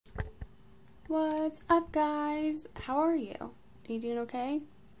What's up, guys? How are you? Are you doing okay?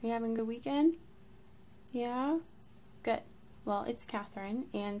 Are you having a good weekend? Yeah? Good. Well, it's Catherine,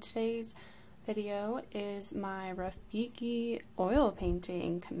 and today's video is my Rafiki oil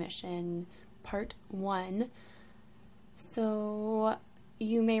painting commission part 1. So,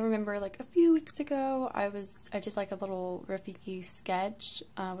 you may remember like a few weeks ago, I did like a little Rafiki sketch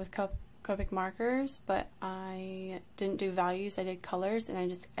with Copic markers, but I didn't do values, I did colors, and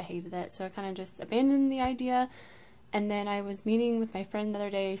I hated it, so I kind of just abandoned the idea. And then I was meeting with my friend the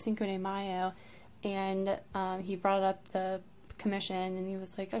other day, Cinco de Mayo, and he brought up the commission, and he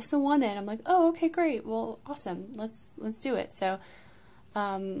was like, I still want it. I'm like, oh, okay, great, well, awesome, let's do it. So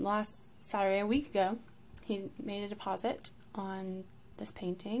last Saturday, a week ago, he made a deposit on this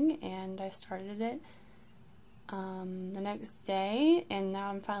painting, and I started it the next day, and now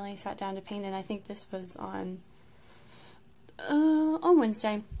I'm finally sat down to paint, and I think this was on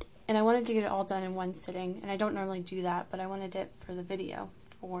Wednesday, and I wanted to get it all done in one sitting, and I don't normally do that, but I wanted it for the video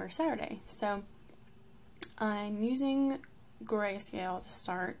for Saturday. So I'm using grayscale to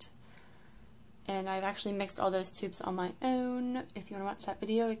start, and I've actually mixed all those tubes on my own. If you want to watch that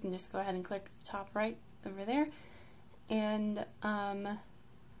video, you can just go ahead and click top right over there. And I'm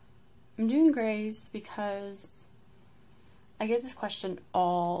doing grays because I get this question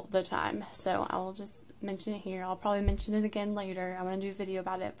all the time, so I will just mention it here. I'll probably mention it again later. I'm going to do a video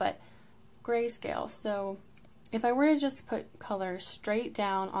about it, but grayscale. So if I were to just put color straight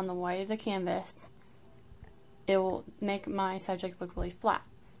down on the white of the canvas, it will make my subject look really flat,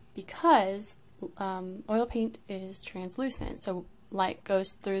 because oil paint is translucent, so light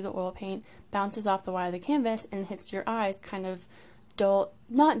goes through the oil paint, bounces off the white of the canvas, and hits your eyes kind of dull,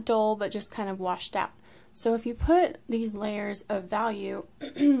 not dull, but just kind of washed out. So if you put these layers of value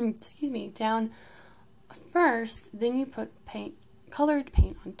excuse me, down first, then you put colored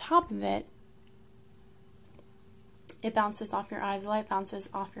paint on top of it, it bounces off your eyes, the light bounces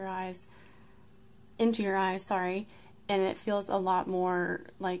off your eyes, into your eyes, sorry, and it feels a lot more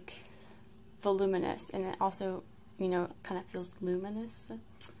like voluminous, and it also, you know, kind of feels luminous.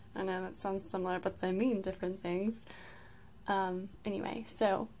 I know that sounds similar, but they mean different things. Anyway,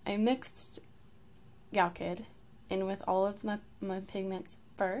 so I mixed Galkid in with all of my pigments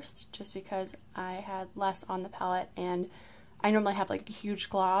first, just because I had less on the palette, and I normally have like huge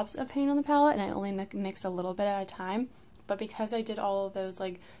globs of paint on the palette, and I only mix a little bit at a time. But because I did all of those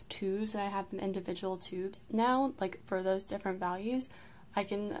like tubes, and I have them individual tubes now, like for those different values, I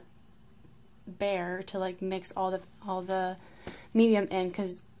can bear to like mix all the medium in,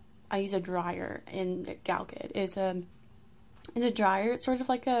 because I use a dryer in Galkid. It's a dryer. It's sort of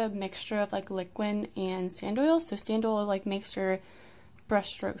like a mixture of like liquid and sand oil. So sand oil like makes your brush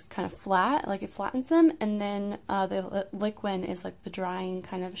strokes kind of flat, like it flattens them, and then the liquid is like the drying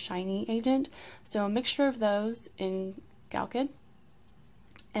kind of shiny agent. So a mixture of those in Galkid,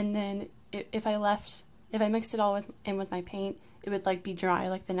 and then if I mixed it all in with my paint, it would like be dry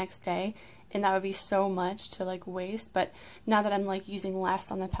like the next day, and that would be so much to like waste. But now that I'm like using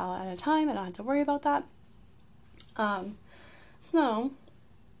less on the palette at a time, I don't have to worry about that. So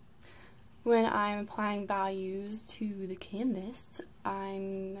when I'm applying values to the canvas,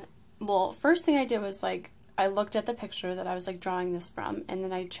 well, first thing I did was like, I looked at the picture that I was like drawing this from, and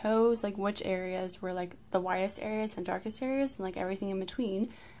then I chose like which areas were like the widest areas and darkest areas, and like everything in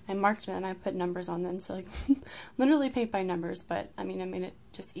between. I marked them, I put numbers on them, so like literally paint by numbers, but I mean, I made it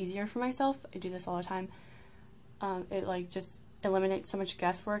just easier for myself. I do this all the time. It like just eliminates so much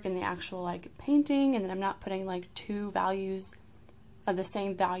guesswork in the actual like painting, and then I'm not putting like two values of the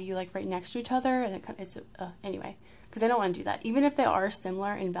same value like right next to each other, and it's anyway, because I don't want to do that. Even if they are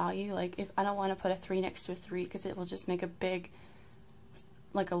similar in value, like if I don't want to put a 3 next to a 3, because it will just make a big,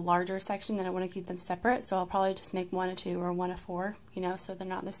 like a larger section, and I want to keep them separate, so I'll probably just make 1 a 2 or 1 a 4, you know, so they're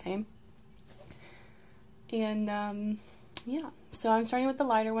not the same. And yeah, so I'm starting with the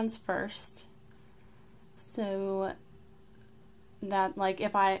lighter ones first, so that like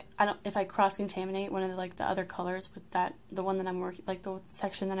if I cross-contaminate one of the, like the other colors with the one that I'm working, like the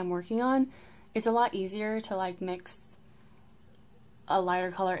section that I'm working on, it's a lot easier to like mix a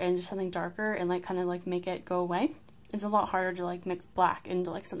lighter color into something darker and like kind of like make it go away. It's a lot harder to like mix black into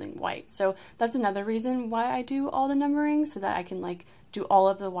like something white. So that's another reason why I do all the numbering, so that I can like do all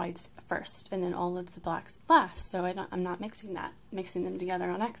of the whites first and then all of the blacks last. So I'm not mixing them together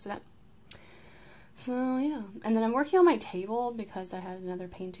on accident. So yeah, and then I'm working on my table because I had another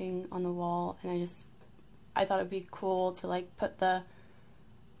painting on the wall, and I thought it'd be cool to like put the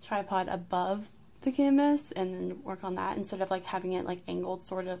tripod above the canvas and then work on that instead of like having it like angled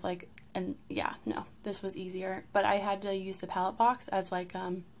sort of like, and yeah, no, this was easier. But I had to use the palette box as like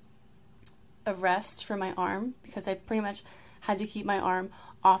a rest for my arm because I pretty much had to keep my arm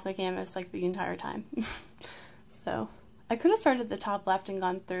off the canvas like the entire time. So I could have started at the top left and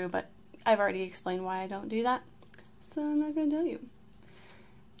gone through, but I've already explained why I don't do that, so I'm not going to tell you.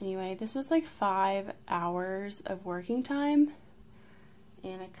 Anyway, this was like 5 hours of working time,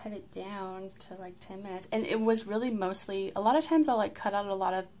 and I cut it down to like 10 minutes, and it was really mostly, a lot of times I'll like cut out a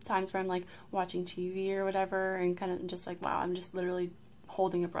lot of times where I'm like watching TV or whatever, and kind of just like, wow, I'm just literally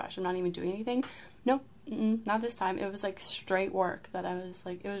holding a brush, I'm not even doing anything. Nope, not this time. It was like straight work that I was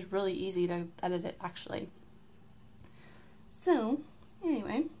like, it was really easy to edit it actually. So,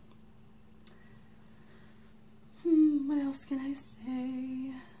 anyway, what else can I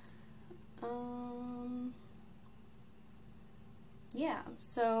say? Yeah,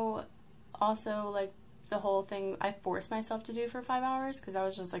 so also like the whole thing I forced myself to do for 5 hours because I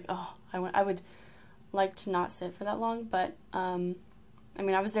was just like, oh, I would like to not sit for that long, but I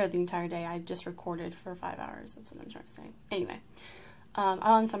mean, I was there the entire day. I just recorded for 5 hours. That's what I'm trying to say. Anyway, I'm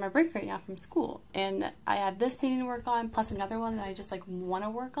on summer break right now from school, and I have this painting to work on, plus another one that I just like want to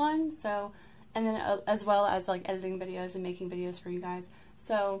work on. So, and then as well as like editing videos and making videos for you guys.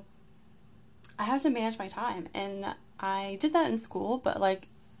 So I have to manage my time, and I did that in school, but like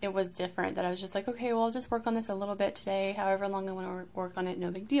it was different. That I was just like, okay, well, I'll just work on this a little bit today, however long I want to work on it,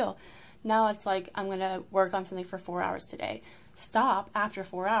 no big deal. Now it's like I'm gonna work on something for 4 hours today, stop after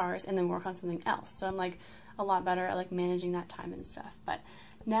 4 hours, and then work on something else. So I'm like a lot better at like managing that time and stuff. But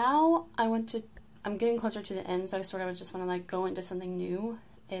now I'm getting closer to the end, so I sort of just want to like go into something new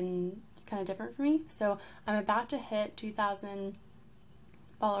and kind of different for me. So I'm about to hit 2,000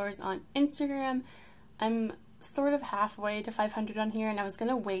 followers on Instagram. I'm sort of halfway to 500 on here, and I was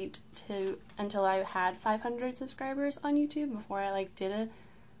gonna wait until I had 500 subscribers on YouTube before I like did a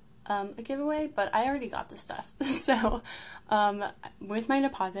giveaway, but I already got the stuff. So with my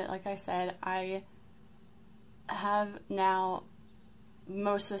deposit, like I said, I have now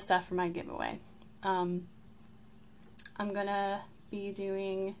most of the stuff for my giveaway. I'm gonna be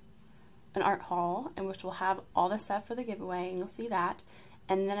doing an art haul, in which will have all the stuff for the giveaway, and you'll see that.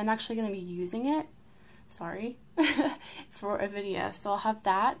 And then I'm actually going to be using it, for a video. So I'll have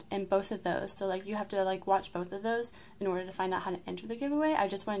that and both of those. So like you have to like watch both of those in order to find out how to enter the giveaway. I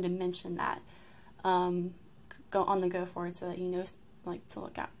just wanted to mention that, go forward so that you know like to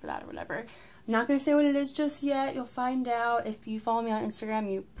look out for that or whatever. I'm not going to say what it is just yet. You'll find out. If you follow me on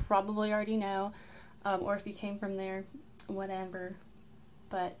Instagram, you probably already know, or if you came from there, whatever.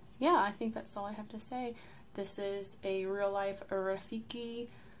 But yeah, I think that's all I have to say. This is a real life Rafiki.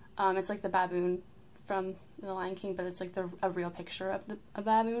 It's like the baboon from The Lion King, but it's like a real picture of a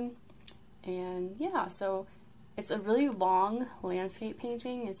baboon. And yeah, so it's a really long landscape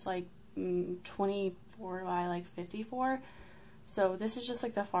painting. It's like 24 by like 54. So this is just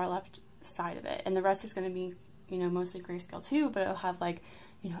like the far left side of it, and the rest is going to be, you know, mostly grayscale too, but it'll have like,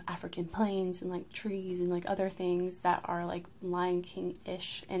 you know, African plains and like trees and like other things that are like Lion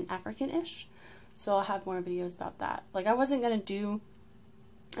King-ish and African-ish. So I'll have more videos about that. Like I wasn't going to do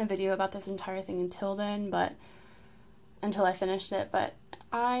a video about this entire thing until I finished it, but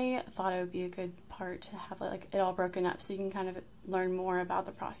I thought it would be a good part to have like it all broken up so you can kind of learn more about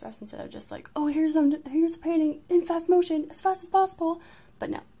the process instead of just like, oh, here's the painting in fast motion as fast as possible. But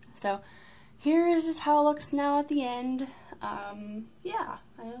no. So here is just how it looks now at the end. Yeah,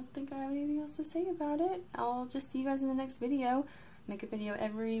 I don't think I have anything else to say about it. I'll just see you guys in the next video. Make a video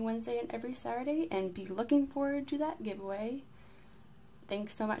every Wednesday and every Saturday, and be looking forward to that giveaway.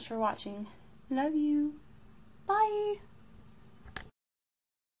 Thanks so much for watching. Love you. Bye.